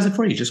YouTube does it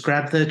for you. Just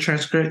grab the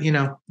transcript.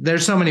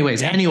 There's so many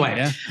ways.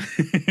 Anyway,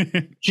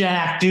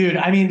 Jack, dude,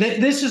 I mean,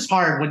 this is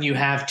hard when you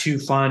have 2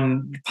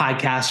 fun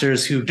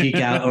podcasters who geek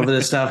out over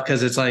this stuff,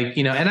 because it's like,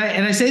 and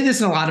I say this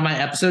in a lot of my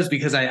episodes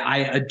because I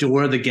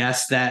adore the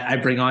guests that I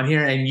bring on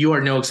here, and you are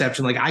no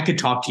exception. Like, I could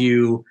talk to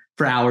you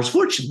for hours.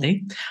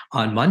 Fortunately,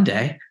 on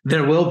Monday,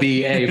 there will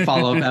be a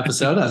follow-up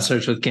episode on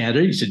Search with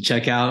Candour. You should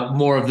check out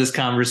more of this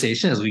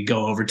conversation as we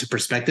go over to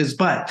perspectives.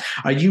 But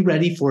are you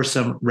ready for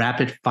some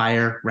rapid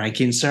fire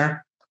rankings,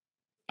 sir?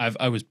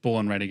 I was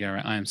born ready,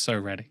 Garrett. I am so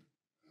ready.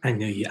 I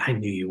knew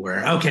you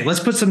were. Okay,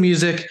 let's put some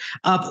music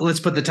up. Let's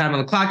put the time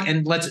on the clock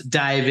and let's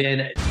dive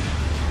in.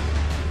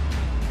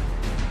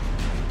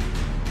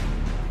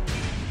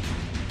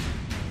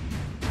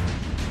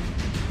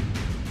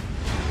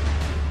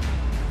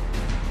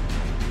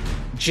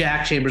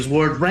 Jack,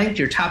 Chambers-Ward, rank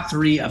your top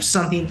 3 of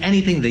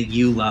anything that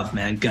you love,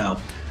 man. Go.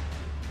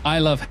 I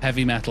love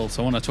heavy metal,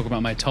 so I want to talk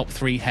about my top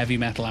 3 heavy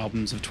metal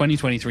albums of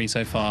 2023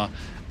 so far.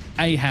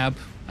 Ahab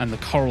and the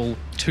Coral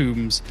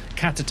Tombs,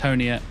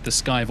 Catatonia, The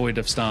Sky Void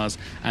of Stars,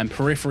 and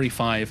Periphery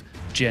 5,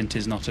 Gent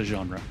is Not a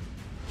Genre.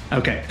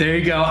 Okay, there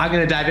you go. I'm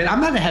going to dive in.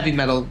 I'm not a heavy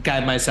metal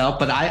guy myself,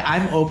 but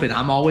I'm open.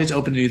 I'm always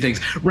open to new things.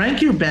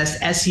 Rank your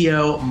best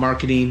SEO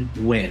marketing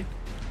win.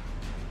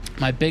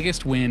 My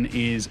biggest win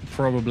is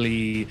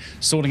probably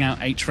sorting out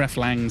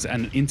hreflangs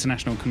and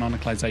international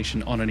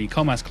canonicalization on an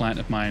e-commerce client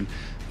of mine,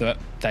 that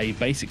they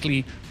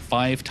basically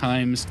 5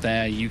 times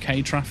their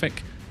UK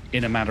traffic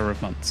in a matter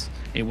of months.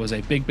 It was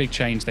a big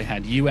change. They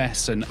had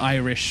US and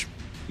Irish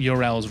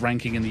URLs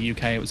ranking in the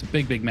UK. It was a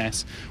big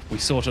mess. We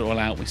sorted it all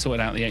out. We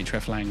sorted out the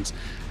hreflangs,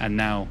 and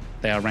now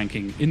they are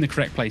ranking in the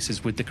correct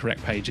places with the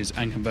correct pages,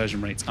 and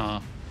conversion rates are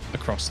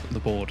across the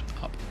board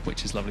up,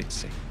 which is lovely to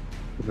see.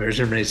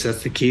 Conversion rates,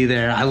 that's the key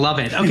there. I love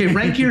it. Okay,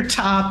 rank your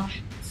top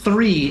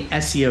 3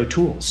 SEO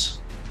tools.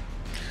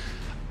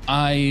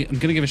 I am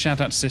going to give a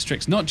shout out to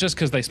Systrix, not just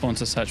because they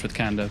sponsor Search with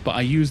Candour, but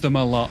I use them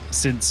a lot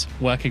since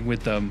working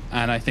with them,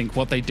 and I think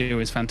what they do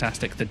is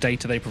fantastic. The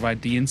data they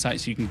provide, the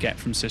insights you can get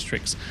from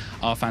Systrix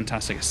are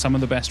fantastic. Some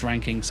of the best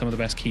rankings, some of the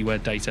best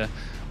keyword data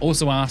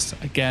Also asked,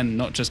 again,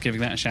 not just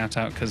giving that a shout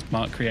out because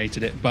Mark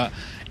created it, but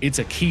it's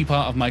a key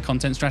part of my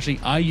content strategy.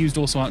 I used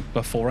AutoArc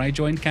before I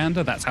joined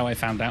Candour. That's how I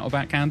found out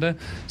about Candour.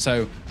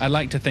 So I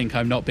like to think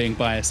I'm not being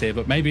biased here,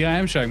 but maybe I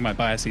am showing my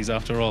biases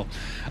after all.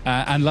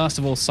 And last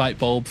of all,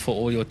 Sitebulb for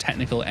all your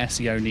technical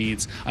SEO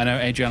needs. I know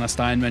Adriana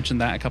Stein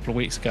mentioned that a couple of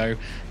weeks ago.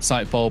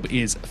 Sitebulb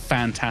is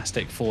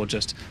fantastic for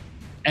just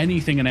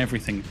anything and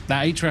everything.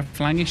 That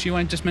hreflang issue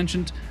I just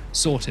mentioned,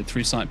 sorted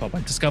through Sitebulb.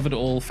 I discovered it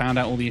all, found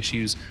out all the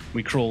issues,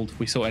 we crawled,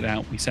 we sorted it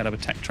out, we set up a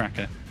tech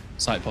tracker.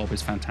 Sitebulb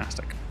is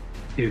fantastic.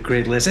 Dude,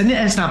 great list. And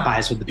it's not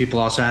biased what the people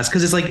also ask,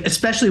 because it's like,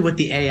 especially with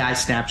the AI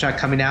snapshot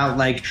coming out,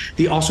 like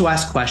the also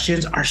asked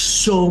questions are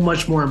so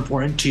much more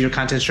important to your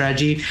content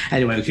strategy.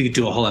 Anyway, we could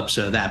do a whole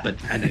episode of that, but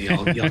I know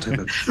y'all talk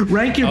about it.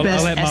 Rank your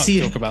best I'll let Mark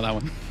SEO. talk about that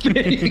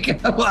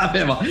one. We'll have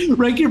him on.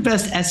 Rank your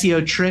best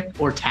SEO trick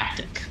or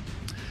tactic.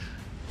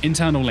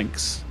 Internal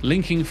links.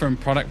 Linking from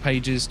product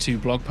pages to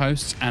blog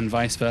posts and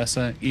vice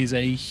versa is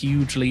a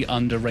hugely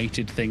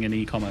underrated thing in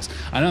e-commerce.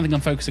 I don't think I'm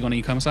focusing on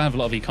e-commerce. I have a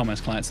lot of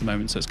e-commerce clients at the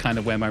moment, so it's kind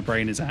of where my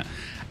brain is at.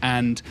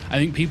 And I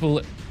think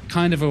people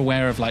kind of are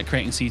aware of like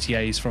creating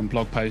CTAs from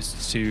blog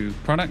posts to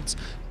products,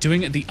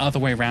 doing it the other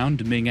way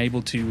around and being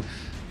able to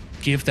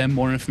give them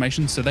more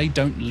information so they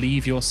don't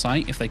leave your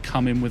site if they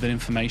come in with an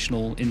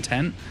informational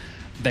intent.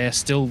 They're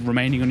still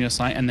remaining on your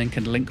site and then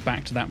can link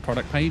back to that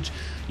product page.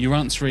 You're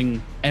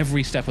answering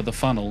every step of the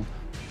funnel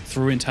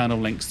through internal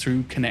links,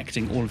 through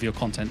connecting all of your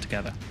content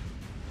together.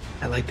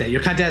 I like that.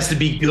 Your content has to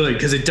be good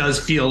because it does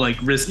feel like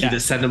risky to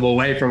send them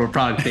away from a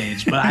product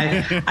page. But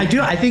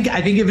I think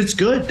if it's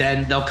good,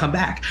 then they'll come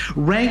back.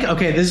 Rank.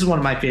 Okay, this is one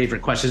of my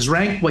favorite questions.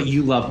 Rank what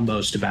you love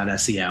most about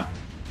SEO.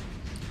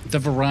 The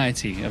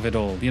variety of it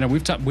all. You know,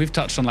 we've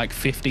touched on like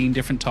 15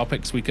 different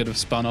topics we could have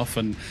spun off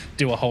and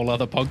do a whole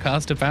other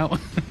podcast about.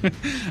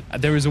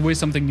 There is always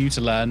something new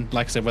to learn.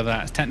 Like I said, whether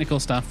that's technical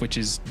stuff, which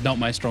is not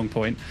my strong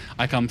point.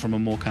 I come from a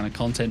more kind of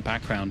content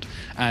background,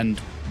 and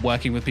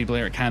working with people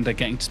here at Candour,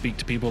 getting to speak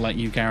to people like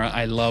you, Garrett.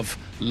 I love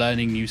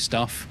learning new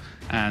stuff.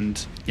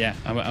 And yeah,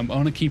 I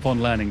want to keep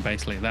on learning,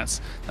 basically. That's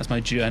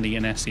my journey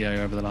in SEO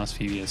over the last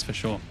few years, for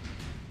sure.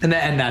 And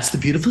that's the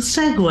beautiful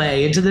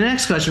segue into the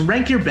next question.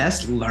 Rank your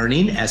best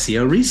learning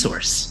SEO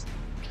resource.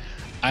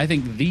 I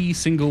think the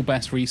single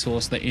best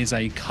resource that is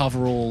a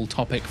cover-all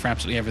topic for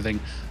absolutely everything,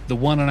 the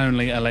one and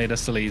only Aleda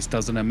Solis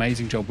does an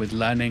amazing job with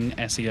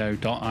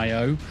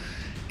learningseo.io.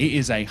 It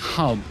is a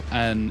hub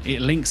and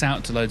it links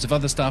out to loads of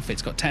other stuff.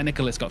 It's got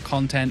technical, it's got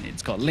content,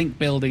 it's got link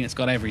building, it's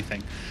got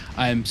everything.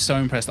 I am so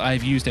impressed.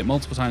 I've used it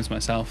multiple times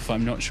myself. If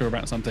I'm not sure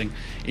about something,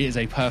 it is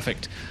a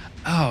perfect,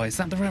 oh, is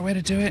that the right way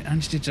to do it? I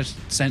need to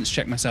just sense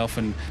check myself,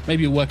 and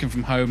maybe you're working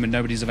from home and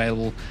nobody's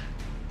available.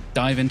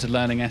 Dive into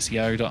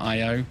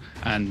learningseo.io,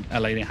 and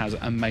Aleda has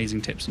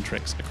amazing tips and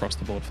tricks across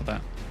the board for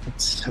that.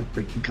 It's so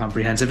freaking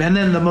comprehensive. And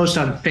then the most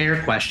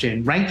unfair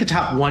question, rank the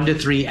top 1 to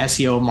 3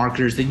 SEO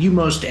marketers that you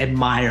most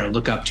admire,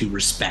 look up to,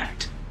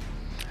 respect.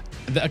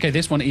 Okay,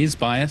 this one is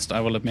biased,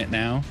 I will admit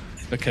now,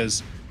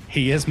 because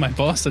he is my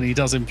boss and he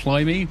does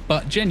employ me,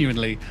 but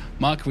genuinely,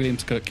 Mark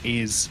Williams-Cook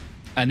is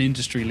an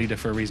industry leader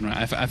for a reason.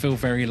 Right? I feel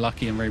very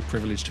lucky and very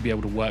privileged to be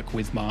able to work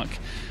with Mark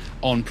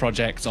on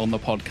projects, on the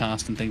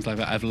podcast and things like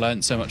that. I've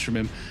learned so much from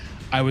him.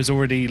 I was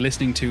already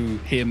listening to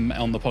him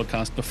on the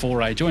podcast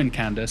before I joined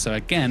Candour, so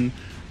again,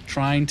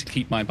 trying to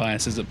keep my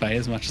biases at bay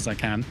as much as I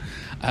can.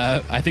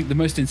 I think the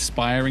most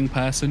inspiring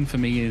person for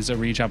me is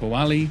Arij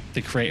Abouali,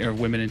 the creator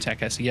of Women in Tech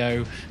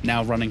SEO,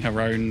 now running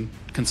her own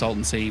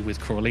consultancy with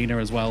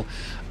Coralina as well.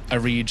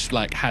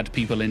 Arij had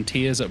people in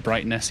tears at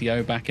Brighton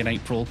SEO back in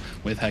April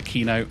with her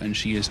keynote, and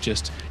she is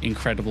just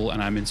incredible,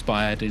 and I'm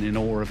inspired and in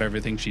awe of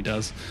everything she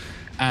does.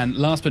 And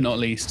last but not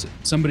least,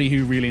 somebody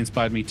who really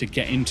inspired me to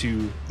get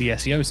into the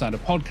SEO side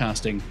of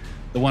podcasting,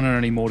 the one and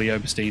only Mordy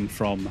Oberstein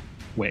from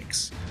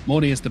Wix.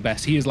 Mordy is the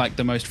best. He is like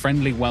the most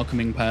friendly,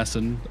 welcoming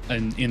person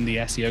in the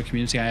SEO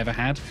community I ever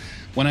had.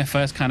 When I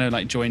first kind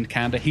of joined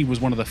Candour, he was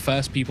one of the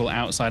first people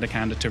outside of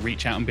Candour to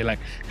reach out and be like,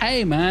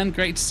 hey man,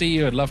 great to see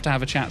you. I'd love to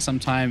have a chat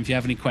sometime if you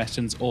have any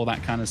questions, all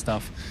that kind of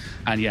stuff.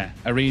 And yeah,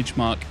 Arij,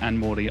 Mark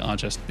and Mordy are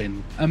just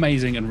been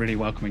amazing and really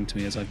welcoming to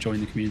me as I've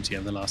joined the community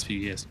over the last few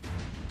years.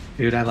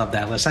 Dude, I love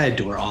that list. I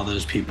adore all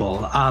those people.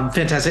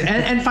 Fantastic.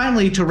 And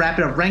finally, to wrap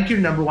it up, rank your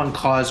number 1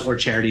 cause or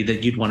charity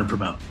that you'd want to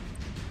promote.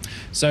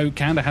 So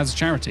Candour has a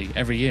charity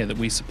every year that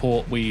we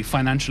support. We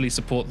financially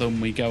support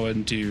them. We go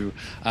and do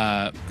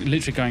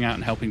literally going out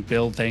and helping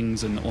build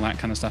things and all that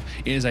kind of stuff.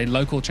 It is a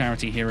local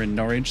charity here in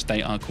Norwich.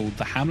 They are called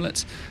The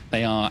Hamlet.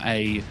 They are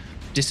a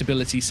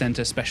disability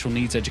centre, special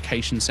needs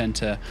education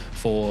centre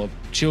for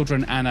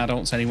children and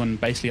adults, anyone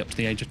basically up to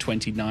the age of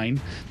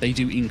 29. They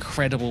do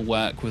incredible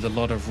work with a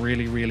lot of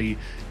really, really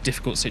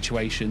difficult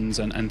situations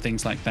and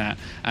things like that.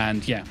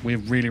 And yeah, we're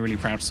really, really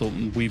proud to support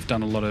them. We've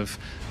done a lot of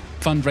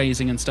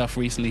fundraising and stuff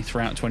recently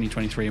throughout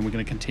 2023, and we're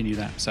going to continue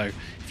that. So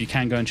if you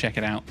can go and check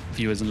it out,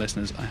 viewers and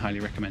listeners, I highly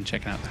recommend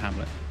checking out The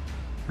Hamlet.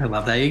 I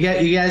love that. You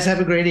guys have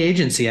a great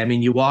agency. I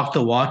mean, you walk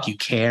the walk, you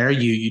care,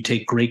 you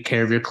take great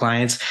care of your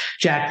clients.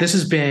 Jack, this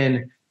has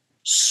been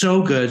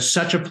So good.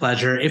 Such a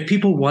pleasure. If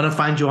people want to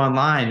find you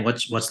online,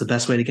 what's the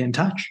best way to get in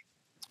touch?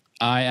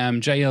 I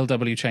am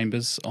JLW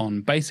Chambers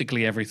on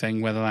basically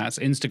everything, whether that's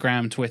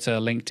Instagram, Twitter,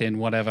 LinkedIn,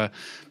 whatever.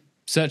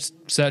 Search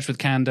with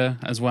Candour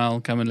as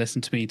well. Come and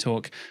listen to me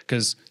talk,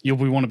 because you'll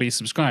want to be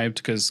subscribed,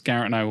 because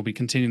Garrett and I will be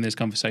continuing this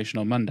conversation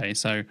on Monday.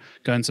 So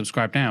go and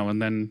subscribe now,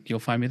 and then you'll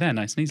find me there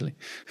nice and easily.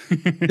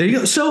 There you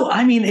go. So,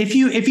 I mean, if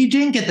you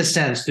didn't get the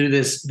sense through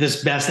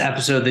this best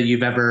episode that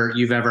you've ever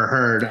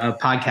heard of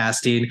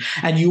podcasting,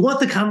 and you want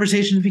the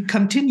conversation to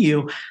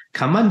continue,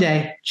 come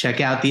Monday,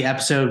 check out the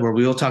episode where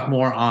we will talk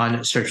more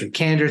on Search with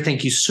Candour.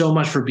 Thank you so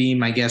much for being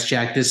my guest,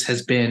 Jack. This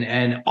has been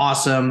an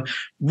awesome,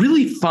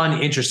 really fun,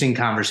 interesting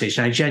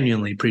conversation. I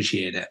genuinely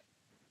appreciate it.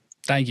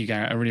 Thank you,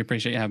 Garrett. I really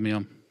appreciate you having me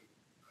on.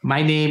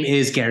 My name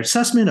is Garrett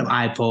Sussman of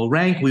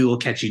iPullRank. We will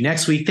catch you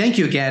next week. Thank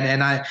you again,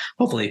 and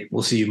hopefully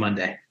we'll see you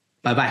Monday.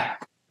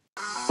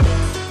 Bye-bye.